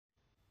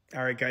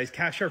All right, guys,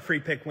 cash our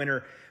free pick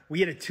winner. We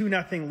had a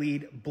 2-0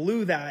 lead,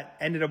 blew that,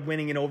 ended up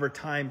winning in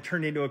overtime,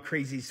 turned into a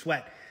crazy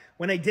sweat.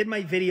 When I did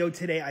my video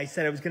today, I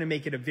said I was going to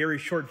make it a very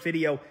short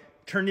video,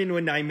 turned into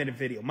a 9-minute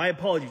video. My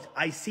apologies.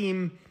 I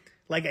seem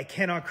like I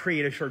cannot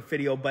create a short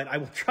video, but I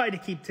will try to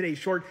keep today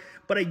short.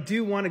 But I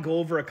do want to go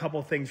over a couple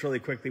things really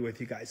quickly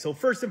with you guys. So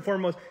first and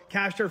foremost,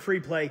 cashed our free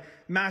play.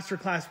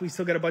 Masterclass, we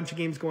still got a bunch of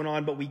games going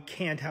on, but we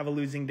can't have a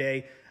losing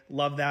day.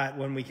 Love that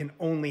when we can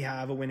only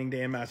have a winning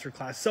day in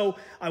Masterclass. So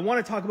I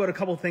want to talk about a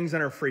couple things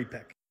on our free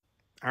pick.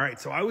 All right,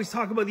 so I always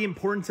talk about the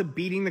importance of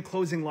beating the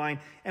closing line,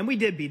 and we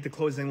did beat the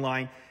closing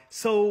line.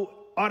 So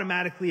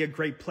automatically a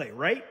great play,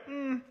 right?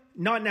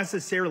 Not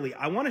necessarily.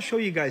 I want to show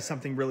you guys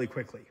something really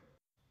quickly.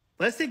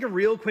 Let's take a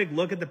real quick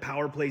look at the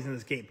power plays in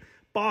this game.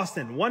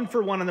 Boston, 1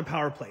 for 1 on the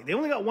power play. They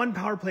only got 1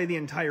 power play the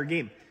entire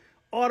game.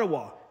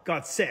 Ottawa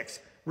got 6.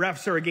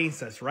 Refs are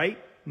against us, right?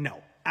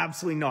 No,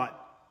 absolutely not.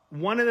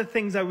 One of the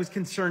things I was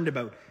concerned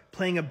about,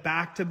 playing a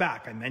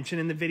back-to-back. I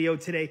mentioned in the video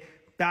today,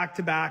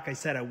 back-to-back. I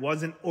said I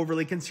wasn't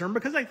overly concerned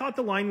because I thought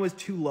the line was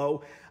too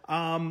low.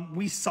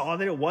 We saw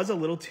that it was a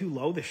little too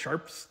low. The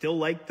Sharps still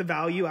liked the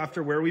value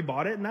after where we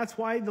bought it, and that's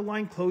why the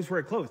line closed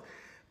where it closed.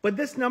 But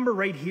this number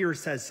right here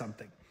says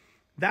something.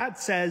 That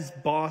says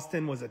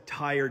Boston was a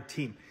tired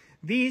team.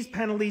 These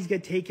penalties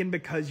get taken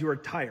because you are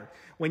tired.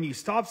 When you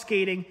stop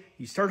skating,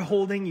 you start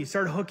holding, you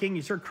start hooking,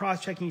 you start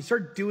cross-checking, you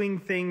start doing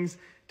things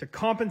to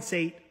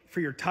compensate for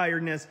your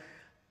tiredness.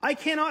 I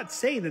cannot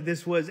say that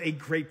this was a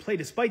great play,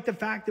 despite the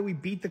fact that we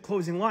beat the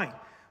closing line.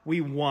 We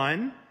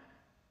won.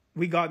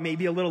 We got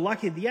maybe a little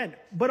lucky at the end,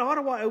 but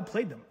Ottawa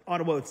outplayed them.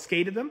 Ottawa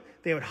outskated them.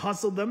 They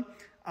out-hustled them.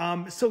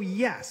 So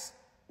yes,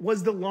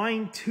 was the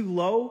line too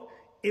low?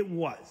 It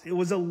was. It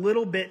was a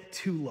little bit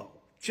too low,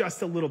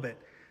 just a little bit.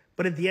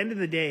 But at the end of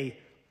the day,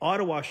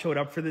 Ottawa showed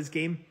up for this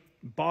game.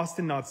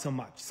 Boston, not so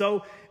much.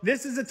 So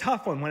this is a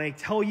tough one. When I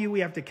tell you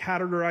we have to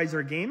categorize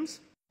our games,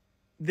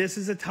 this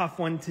is a tough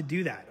one to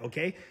do that,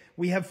 okay?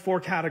 We have 4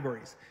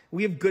 categories.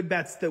 We have good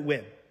bets that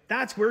win.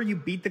 That's where you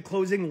beat the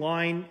closing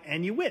line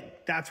and you win.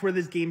 That's where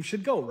this game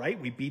should go, right?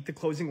 We beat the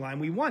closing line,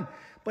 we won.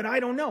 But I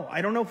don't know.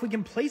 I don't know if we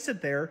can place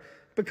it there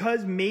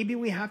because maybe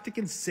we have to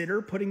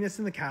consider putting this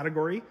in the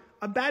category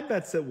of bad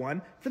bets that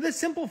won for the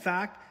simple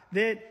fact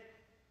that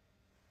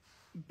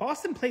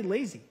Boston played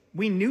lazy.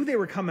 We knew they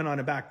were coming on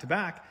a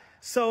back-to-back.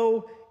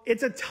 So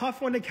it's a tough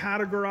one to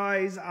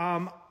categorize.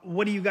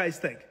 What do you guys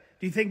think?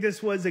 Do you think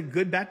this was a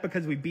good bet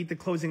because we beat the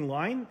closing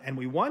line and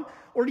we won?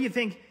 Or do you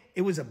think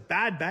it was a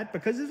bad bet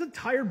because it was a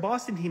tired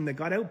Boston team that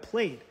got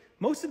outplayed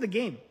most of the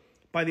game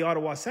by the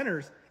Ottawa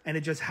Senators and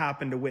it just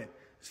happened to win?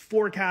 There's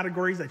 4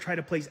 categories. I try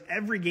to place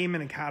every game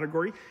in a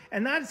category,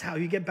 and that is how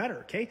you get better,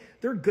 okay?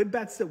 There are good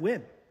bets that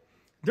win.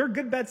 There are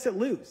good bets that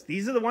lose.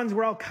 These are the ones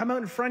where I'll come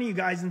out in front of you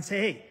guys and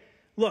say, hey,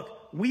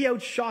 look, we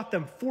outshot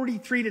them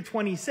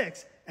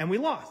 43-26 and we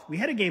lost. We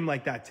had a game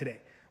like that today.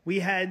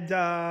 We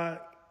had...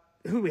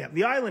 who we have?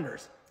 The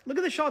Islanders. Look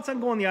at the shots on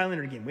goal in the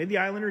Islander game. We had the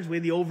Islanders. We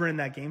had the over in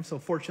that game. So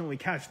fortunately, we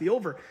cashed the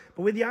over.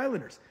 But with the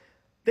Islanders,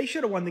 they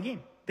should have won the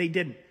game. They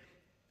didn't.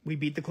 We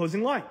beat the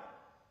closing line.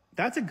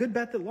 That's a good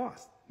bet that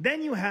lost.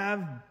 Then you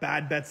have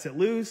bad bets that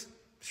lose.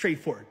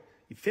 Straightforward.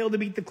 You failed to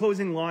beat the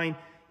closing line.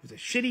 It was a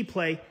shitty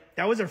play.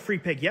 That was our free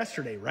pick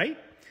yesterday, right?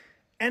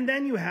 And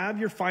then you have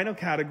your final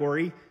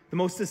category, the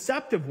most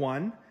deceptive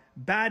one,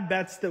 bad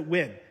bets that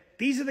win.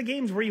 These are the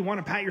games where you want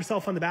to pat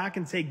yourself on the back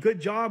and say, good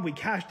job, we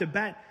cashed a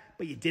bet,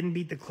 but you didn't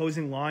beat the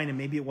closing line and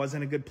maybe it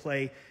wasn't a good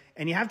play.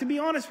 And you have to be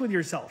honest with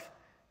yourself.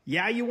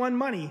 Yeah, you won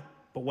money,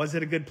 but was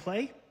it a good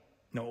play?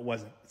 No, it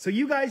wasn't. So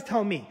you guys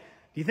tell me,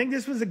 do you think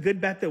this was a good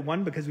bet that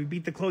won because we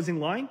beat the closing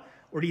line?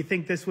 Or do you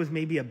think this was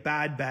maybe a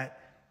bad bet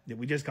that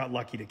we just got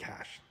lucky to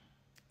cash?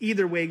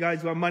 Either way,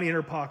 guys, we have money in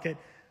our pocket.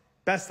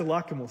 Best of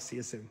luck and we'll see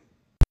you soon.